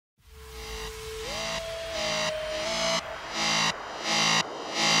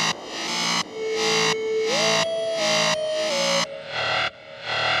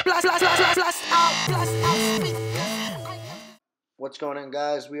What's going on,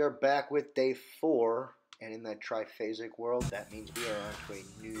 guys? We are back with day 4, and in that triphasic world, that means we are on to a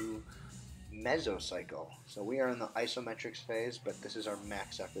new mesocycle. So we are in the isometrics phase, but this is our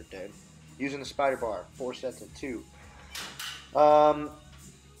max effort day. Using the spider bar, 4 sets of 2.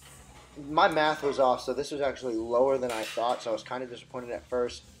 My math was off, so this was actually lower than I thought, so I was kind of disappointed at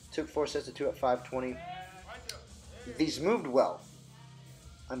first. Took 4 sets of 2 at 520. These moved well.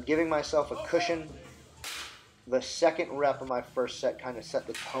 I'm giving myself a cushion. The second rep of my first set kind of set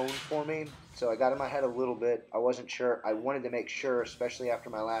the tone for me, so I got in my head a little bit. I wasn't sure. I wanted to make sure, especially after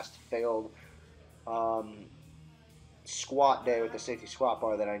my last failed squat day with the safety squat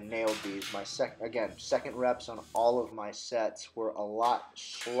bar, that I nailed these. My second reps on all of my sets were a lot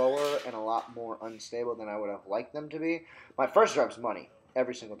slower and a lot more unstable than I would have liked them to be. My first rep's money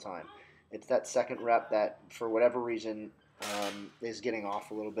every single time. It's that second rep that, for whatever reason, is getting off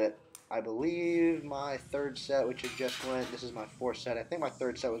a little bit. I believe my third set, which it just went, this is my fourth set. I think my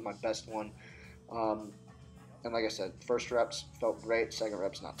third set was my best one. And like I said, first reps felt great, second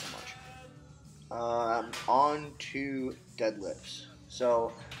reps not so much. On to deadlifts.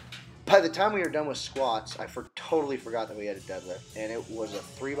 So by the time we were done with squats, I totally forgot that we had a deadlift, and it was a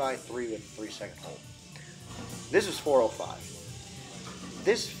 3x3 with a 3-second hold. This was 405.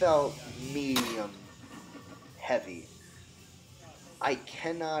 This felt medium heavy. I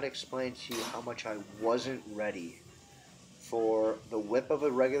cannot explain to you how much I wasn't ready for the whip of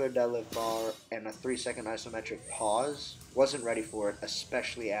a regular deadlift bar and a 3-second isometric pause. Wasn't ready for it,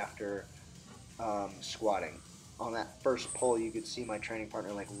 especially after squatting. On that first pull, you could see my training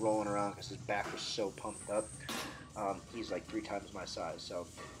partner like rolling around because his back was so pumped up. He's like 3 times my size. So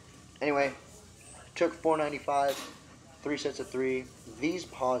anyway, took 495, 3 sets of 3. These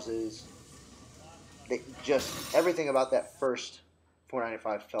pauses, everything about that first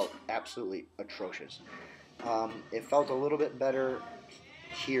 495 felt absolutely atrocious. It felt a little bit better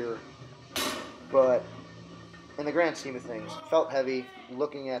here, but in the grand scheme of things, felt heavy.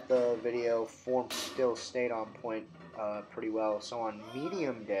 Looking at the video, form still stayed on point pretty well. So on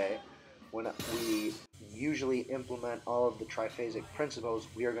medium day, when we usually implement all of the triphasic principles,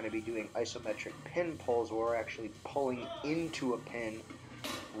 we are going to be doing isometric pin pulls, where we're actually pulling into a pin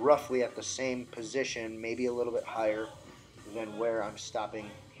roughly at the same position, maybe a little bit higher than where I'm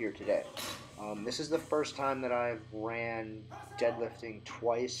stopping here today. This is the first time that I've ran deadlifting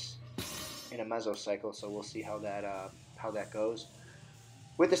twice in a mesocycle, so we'll see how that goes.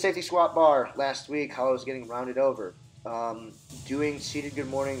 With the safety squat bar last week, how I was getting rounded over. Doing seated good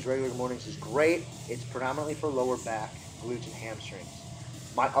mornings, regular good mornings is great. It's predominantly for lower back, glutes, and hamstrings.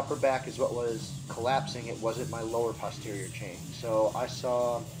 My upper back is what was collapsing. It wasn't my lower posterior chain. So I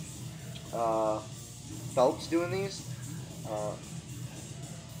saw Phelps doing these.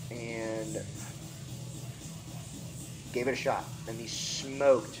 And gave it a shot, and he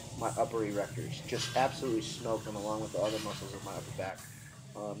smoked my upper erectors, just absolutely smoked them along with the other muscles of my upper back.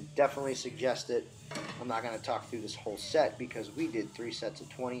 Definitely suggest it. I'm not going to talk through this whole set because we did 3 sets of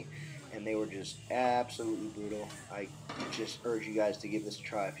 20 and they were just absolutely brutal. I just urge you guys to give this a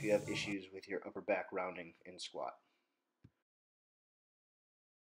try if you have issues with your upper back rounding in squat.